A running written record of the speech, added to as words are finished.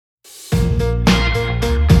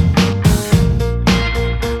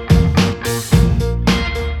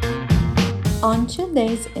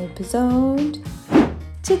today's episode.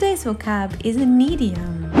 Today's vocab is an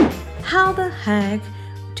idiom. How the heck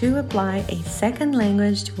to apply a second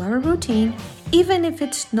language to our routine even if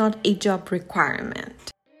it's not a job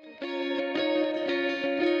requirement?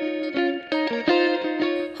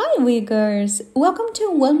 Hi Wiggers! Welcome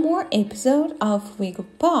to one more episode of Wiggle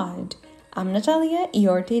Pod. I'm Natalia,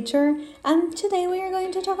 your teacher, and today we are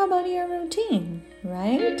going to talk about your routine,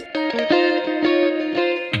 right?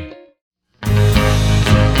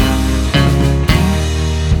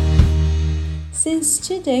 Since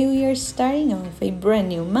today we are starting off a brand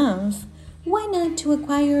new month, why not to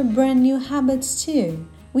acquire brand new habits too?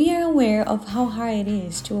 We are aware of how hard it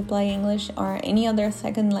is to apply English or any other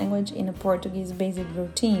second language in a Portuguese basic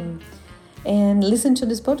routine. And listen to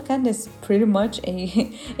this podcast is pretty much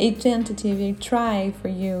a tentative try for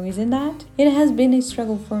you, isn't that? It has been a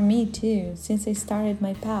struggle for me too, since I started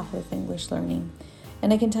my path with English learning.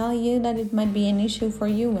 And I can tell you that it might be an issue for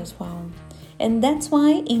you as well. And that's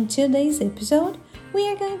why in today's episode, we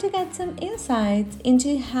are going to get some insights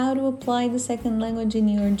into how to apply the second language in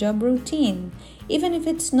your job routine, even if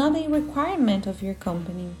it's not a requirement of your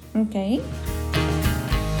company, okay?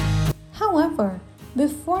 However,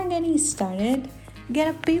 before getting started, get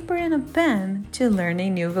a paper and a pen to learn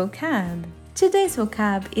a new vocab. Today's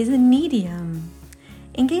vocab is an idiom.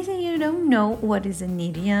 In case you don't know what is an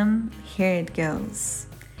idiom, here it goes.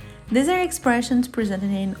 These are expressions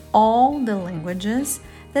presented in all the languages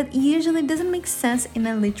that usually doesn't make sense in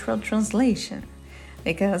a literal translation,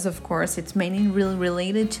 because of course it's mainly really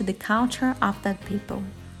related to the culture of that people.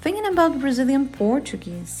 Thinking about Brazilian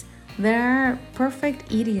Portuguese, there are perfect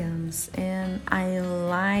idioms, and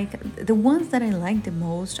the ones that I like the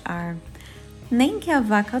most are nem que a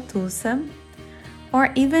vaca tussa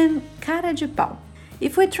or even cara de pau.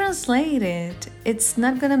 If we translate it, it's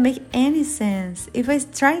not gonna make any sense. If I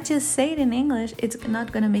try to say it in English, it's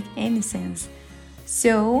not gonna make any sense.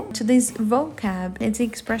 So today's vocab, it's an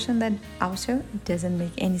expression that also doesn't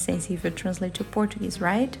make any sense if you translate to Portuguese,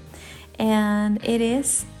 right? And it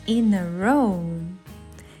is in a row.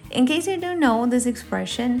 In case you don't know this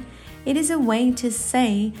expression, it is a way to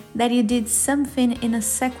say that you did something in a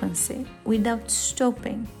sequence without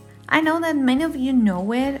stopping. I know that many of you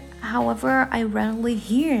know it, however, I rarely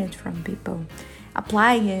hear it from people.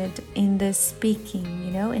 Apply it in the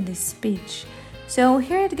speaking, in the speech. So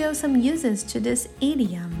here it goes, some uses to this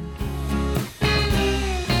idiom.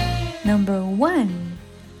 Number 1.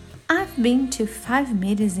 I've been to 5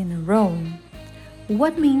 meetings in a row.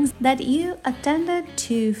 What means that you attended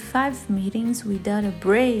to 5 meetings without a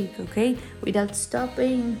break, okay? Without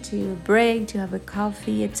stopping to break, to have a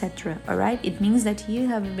coffee, etc. Alright? It means that you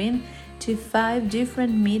have been to 5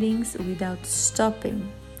 different meetings without stopping,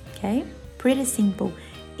 okay? Pretty simple,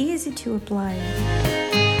 easy to apply.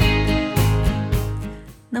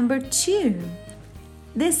 Number 2.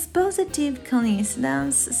 These positive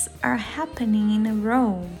coincidences are happening in a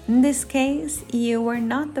row. In this case, you were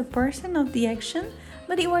not the person of the action,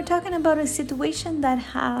 but you were talking about a situation that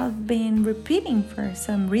have been repeating for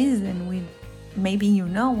some reason. Maybe you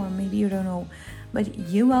know or maybe you don't know, but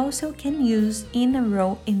you also can use in a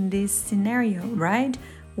row in this scenario, right?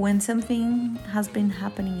 When something has been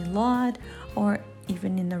happening a lot or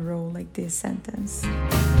even in a row like this sentence.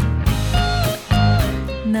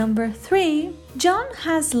 Number 3, John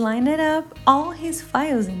has lined up all his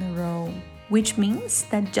files in a row, which means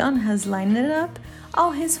that John has lined up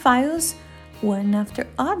all his files one after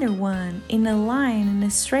other one in a line, in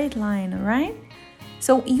a straight line, alright?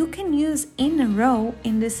 So you can use in a row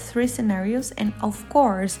in these 3 scenarios, and of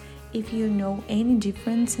course, if you know any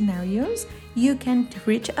different scenarios, you can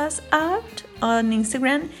reach us out on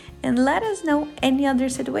Instagram and let us know any other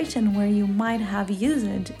situation where you might have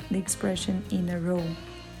used the expression in a row.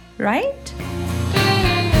 Right?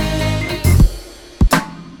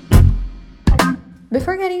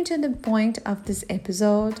 Before getting to the point of this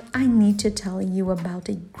episode, I need to tell you about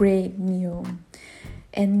a great news.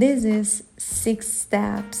 And this is 6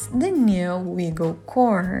 Steps, the new Wiggle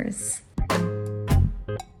course.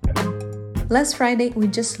 Last Friday, we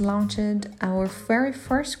just launched our very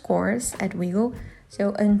first course at Wiggle.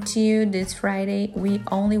 So until this Friday, we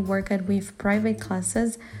only worked with private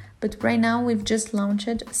classes. But right now, we've just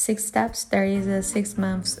launched 6 Steps. There is a 6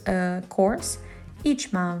 months course.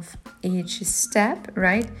 Each month, each step,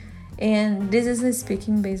 right? And this is a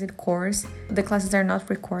speaking basic course. The classes are not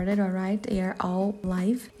recorded, all right? They are all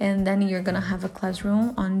live. And then you're gonna have a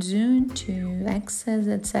classroom on Zoom to access,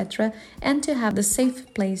 etc. And to have the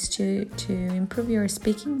safe place to improve your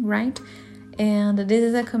speaking, right? And this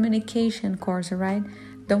is a communication course, all right?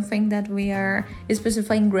 Don't think that we are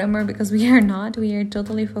specifying grammar, because we are not. We are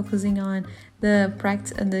totally focusing on the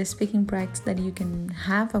practice and the speaking practice that you can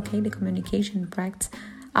have, okay, the communication practice.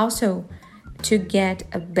 Also, to get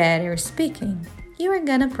a better speaking, you are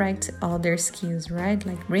gonna practice other skills, right?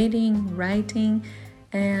 Like reading, writing,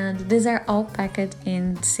 and these are all packed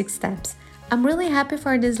in 6 steps. I'm really happy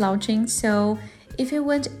for this launching, so if you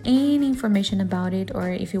want any information about it, or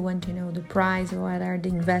if you want to know the price, or what are the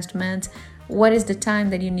investments, what is the time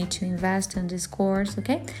that you need to invest in this course,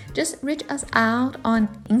 okay? Just reach us out on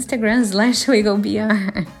Instagram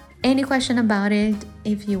 /WiggleBR. Any question about it,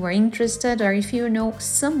 if you are interested, or if you know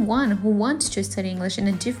someone who wants to study English in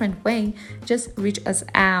a different way, just reach us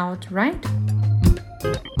out, right?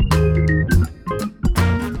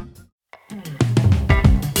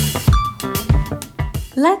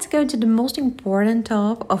 Let's go to the most important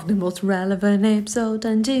topic of the most relevant episode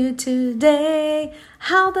until today.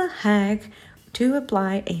 How the heck to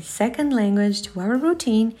apply a second language to our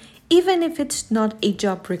routine, even if it's not a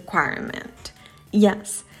job requirement?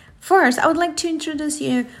 Yes. First, I would like to introduce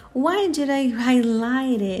you. Why did I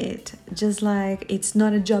highlight it? Just like it's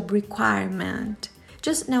not a job requirement.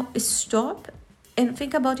 Just now stop and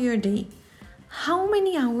think about your day. How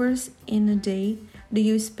many hours in a day do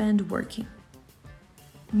you spend working?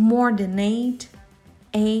 More than 8,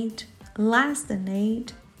 less than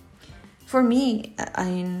 8. For me,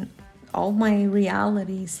 in all my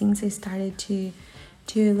reality, since I started to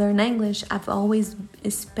learn English, I've always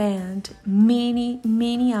spent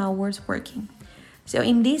many hours working. So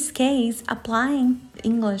in this case, applying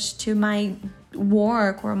English to my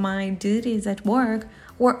work or my duties at work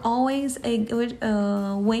were always a good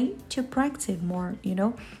way to practice more,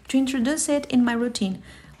 to introduce it in my routine.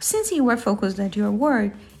 Since you were focused at your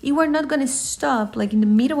work, you are not going to stop like in the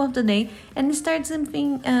middle of the day and start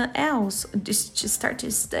something else. Just start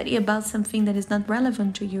to study about something that is not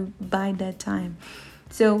relevant to you by that time.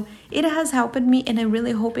 So it has helped me, and I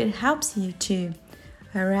really hope it helps you too.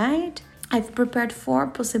 All right? I've prepared 4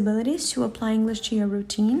 possibilities to apply English to your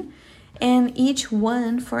routine, and each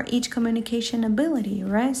one for each communication ability,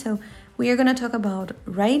 right? So we are going to talk about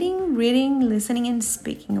writing, reading, listening, and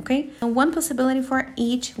speaking, okay? And 1 possibility for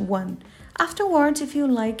each one. Afterwards, if you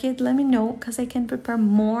like it, let me know, because I can prepare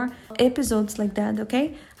more episodes like that,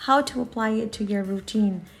 okay? How to apply it to your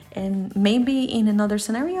routine. And maybe in another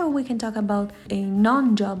scenario, we can talk about a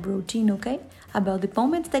non-job routine, okay? About the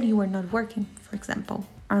moments that you are not working, for example.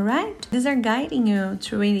 All right? These are guiding you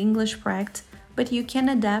through an English practice, but you can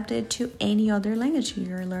adapt it to any other language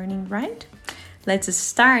you're learning, right? Let's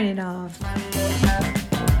start it off.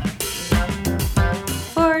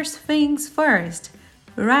 First things first,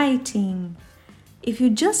 writing. If you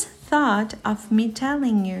just thought of me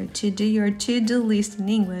telling you to do your to-do list in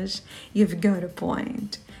English, you've got a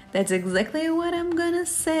point. That's exactly what I'm gonna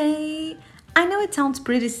say. I know it sounds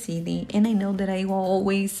pretty silly, and I know that I will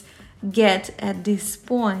always get at this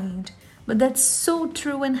point, but that's so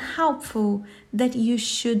true and helpful that you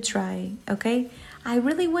should try, okay? I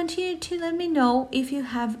really want you to let me know if you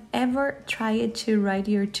have ever tried to write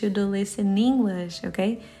your to-do list in English,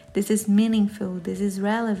 okay? This is meaningful, this is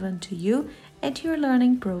relevant to you and to your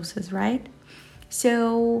learning process, right?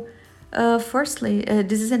 So, firstly,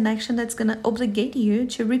 this is an action that's gonna obligate you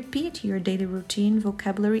to repeat your daily routine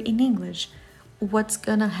vocabulary in English. What's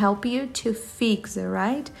gonna help you to fix it,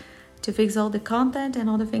 right? To fix all the content and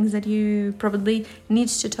all the things that you probably need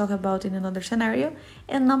to talk about in another scenario.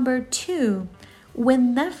 And number 2,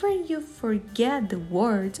 whenever you forget the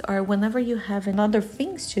words or whenever you have other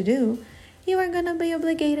things to do, you are gonna be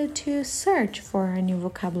obligated to search for a new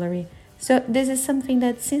vocabulary. So this is something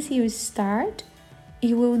that since you start,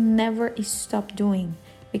 you will never stop doing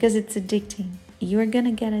because it's addicting. You're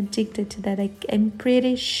gonna get addicted to that. I'm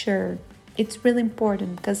pretty sure. It's really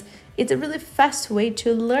important because it's a really fast way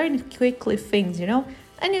to learn quickly things, a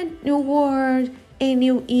new word, a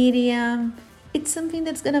new idiom. It's something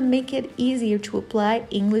that's gonna make it easier to apply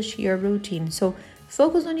English to your routine. So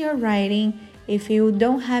focus on your writing. If you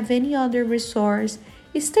don't have any other resource,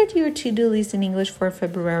 you start your to-do list in English for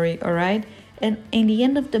February, all right? And in the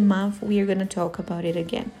end of the month, we are gonna talk about it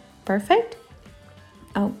again. Perfect?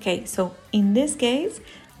 Okay, so in this case,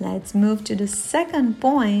 let's move to the second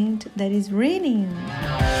point, that is reading.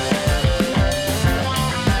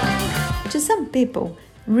 To some people,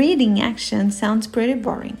 reading action sounds pretty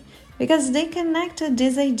boring because they connected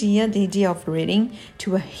the idea of reading,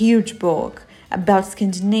 to a huge book about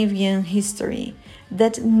Scandinavian history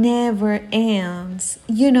that never ends.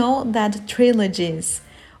 That trilogies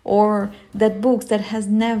or that books that has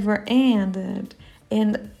never ended.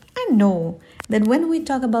 And I know that when we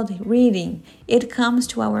talk about reading, it comes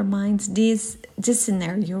to our minds this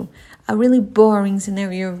scenario, a really boring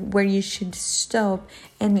scenario where you should stop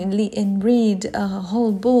and read a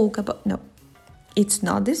whole book about. No, it's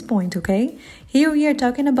not this point, okay? Here we are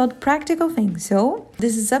talking about practical things, so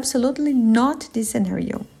this is absolutely not the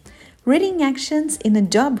scenario. Reading actions in a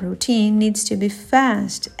job routine needs to be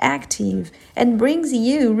fast, active, and brings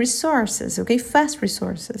you resources, okay? Fast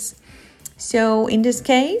resources. So in this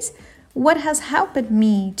case, what has helped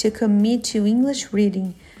me to commit to English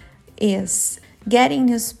reading is getting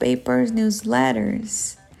newspapers,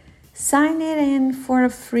 newsletters. Sign it in for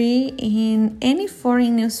free in any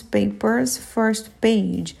foreign newspaper's first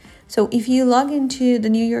page. So if you log into the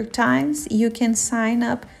New York Times, you can sign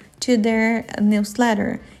up to their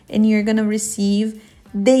newsletter and you're going to receive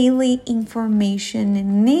daily information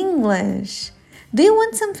in English. Do you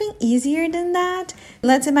want something easier than that?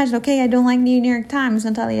 Let's imagine, okay, I don't like the New York Times,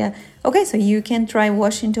 Natalia. Okay, so you can try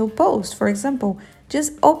Washington Post, for example.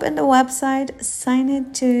 Just open the website, sign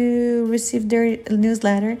it to receive their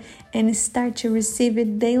newsletter, and start to receive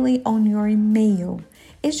it daily on your email.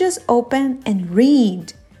 It's just open and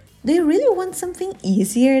read. Do you really want something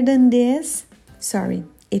easier than this? Sorry,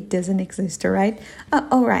 it doesn't exist, all right?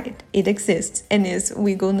 All right, it exists and is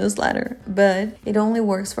Wiggle newsletter, but it only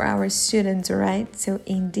works for our students, all right? So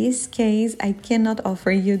in this case, I cannot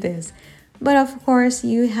offer you this. But of course,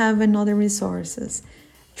 you have another resources.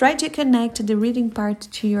 Try to connect the reading part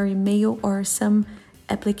to your email or some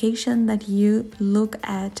application that you look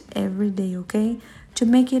at every day, okay? To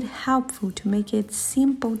make it helpful, to make it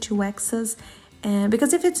simple to access.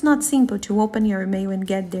 Because if it's not simple to open your email and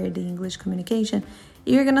get there the English communication,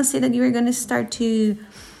 you're going to see that you're going to start to,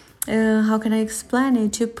 how can I explain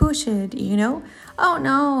it, to push it, you know? Oh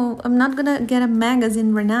no, I'm not going to get a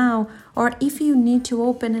magazine right now. Or if you need to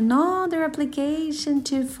open another application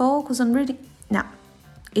to focus on reading, no,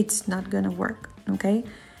 it's not going to work, okay?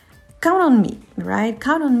 Count on me, right?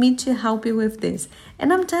 Count on me to help you with this.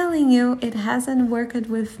 And I'm telling you, it hasn't worked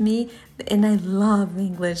with me and I love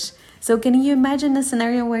English. So can you imagine a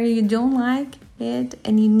scenario where you don't like it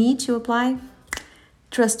and you need to apply?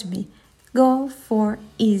 Trust me, go for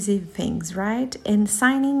easy things, right? And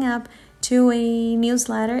signing up to a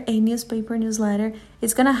newsletter, a newspaper newsletter,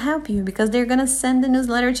 it's gonna help you because they're gonna send the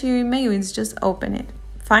newsletter to your email. It's just open it.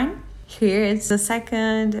 Fine? Here is the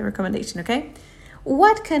second recommendation, okay?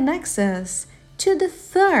 What connects us to the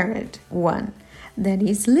third one? That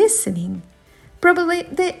is listening. Probably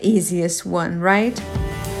the easiest one, right?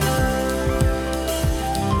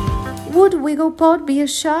 Would WigglePod be a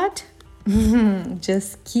shot?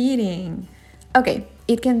 Just kidding. Okay,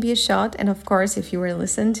 it can be a shot, and of course, if you were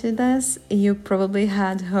listening to this, you probably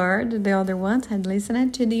had heard the other ones, had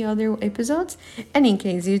listened to the other episodes. And in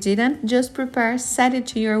case you didn't, just prepare, set it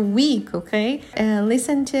to your week, okay?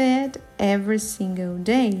 Listen to it every single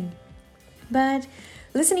day. But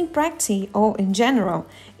listening practice, or in general,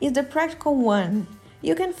 is the practical one.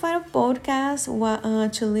 You can find a podcast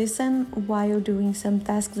to listen while doing some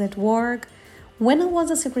tasks at work. When I was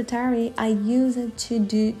a secretary, I used it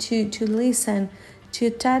to listen to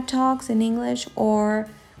TED Talks in English or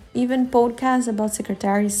even podcasts about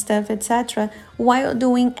secretary stuff, etc. while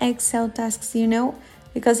doing Excel tasks, you know,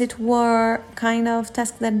 because it were kind of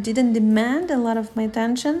tasks that didn't demand a lot of my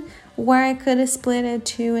attention, where I could split it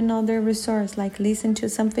to another resource, like listen to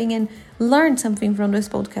something and learn something from this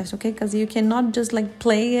podcast, okay? Because you cannot just like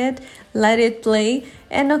play it, let it play,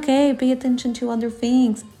 and okay, pay attention to other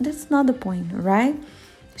things. That's not the point, right?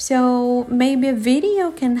 So maybe a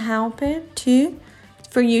video can help it too,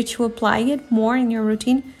 for you to apply it more in your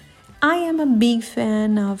routine. I am a big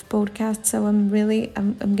fan of podcasts, so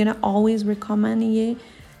I'm gonna always recommend you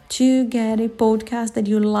to get a podcast that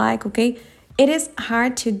you like, okay? It is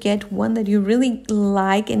hard to get one that you really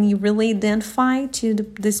like and you really identify to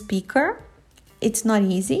the speaker. It's not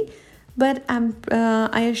easy, but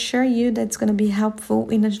I assure you that's going to be helpful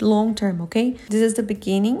in the long term, okay? This is the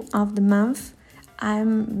beginning of the month.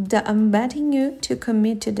 I'm betting you to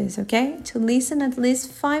commit to this, okay? To listen at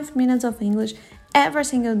least 5 minutes of English every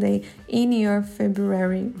single day in your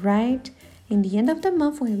February, right? In the end of the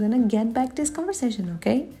month, we're going to get back this conversation,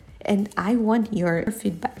 okay? And I want your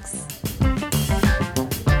feedbacks.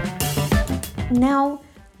 Now,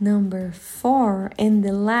 number 4 and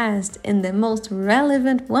the last and the most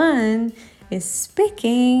relevant one is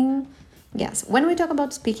speaking. Yes, when we talk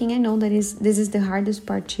about speaking, I know that this is the hardest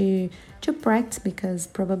part to practice because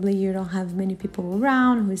probably you don't have many people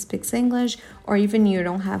around who speaks English, or even you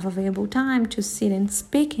don't have available time to sit and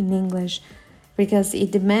speak in English because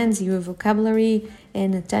it demands your vocabulary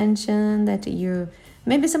and attention that you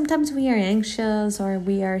Maybe sometimes we are anxious or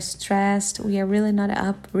we are stressed. We are really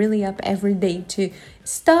not really up every day to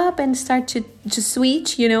stop and start to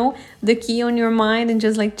switch, the key on your mind and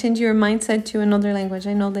just like change your mindset to another language.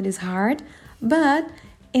 I know that is hard, but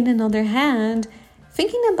in another hand,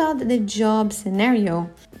 thinking about the job scenario,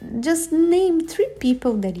 just name 3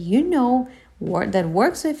 people that you know that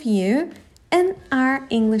works with you and are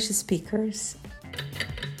English speakers.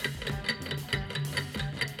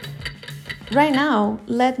 Right now,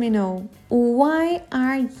 let me know, why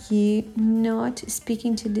are you not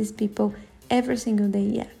speaking to these people every single day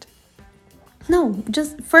yet? No,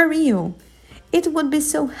 just for real. It would be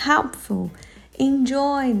so helpful.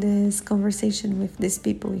 Enjoy this conversation with these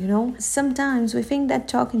people, Sometimes we think that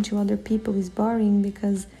talking to other people is boring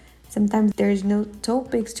because sometimes there's no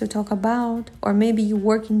topics to talk about, or maybe you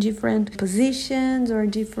work in different positions or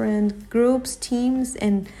different groups, teams,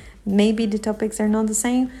 and maybe the topics are not the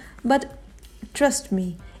same. But trust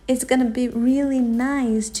me, it's gonna be really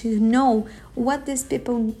nice to know what these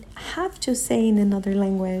people have to say in another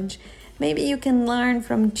language. Maybe you can learn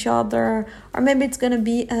from each other, or maybe it's gonna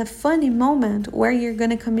be a funny moment where you're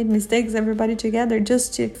gonna commit mistakes, everybody together,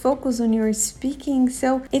 just to focus on your speaking.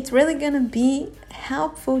 So it's really gonna be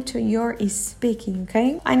helpful to your speaking,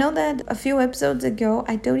 okay? I know that a few episodes ago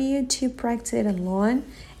I told you to practice it alone,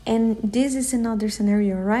 and this is another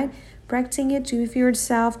scenario, right? Practicing it with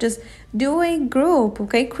yourself. Just do a group,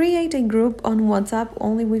 okay? Create a group on WhatsApp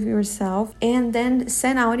only with yourself, and then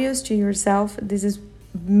send audios to yourself. This is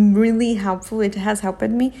really helpful. It has helped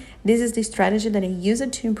me. This is the strategy that I use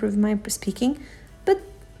it to improve my speaking. But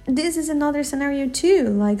this is another scenario too,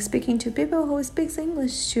 like speaking to people who speaks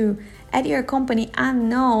English too at your company. I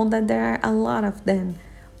know that there are a lot of them.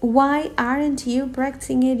 Why aren't you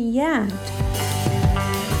practicing it yet?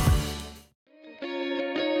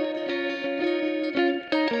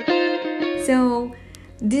 So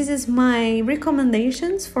this is my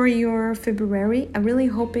recommendations for your February. I really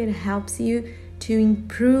hope it helps you to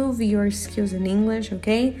improve your skills in English,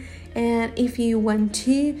 okay? And if you want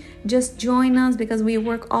to, just join us, because we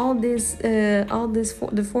work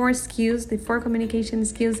the 4 skills, the 4 communication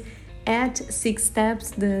skills at 6 Steps,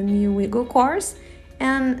 the new Wiggle course.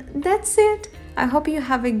 And that's it. I hope you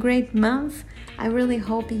have a great month. I really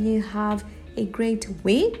hope you have a great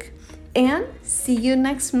week, and see you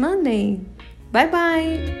next Monday. Bye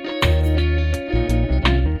bye.